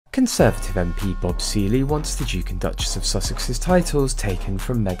Conservative MP Bob Seely wants the Duke and Duchess of Sussex's titles taken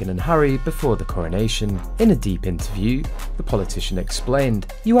from Meghan and Harry before the coronation. In a deep interview, the politician explained,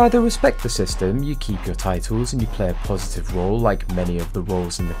 "You either respect the system, you keep your titles and you play a positive role like many of the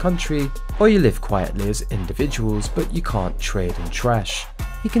roles in the country, or you live quietly as individuals but you can't trade in trash."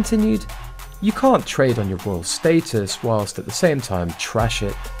 He continued, "You can't trade on your royal status whilst at the same time trash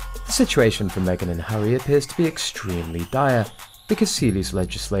it." The situation for Meghan and Harry appears to be extremely dire, because Seely's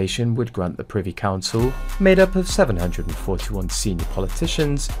legislation would grant the Privy Council, made up of 741 senior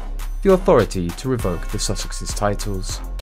politicians, the authority to revoke the Sussexes' titles.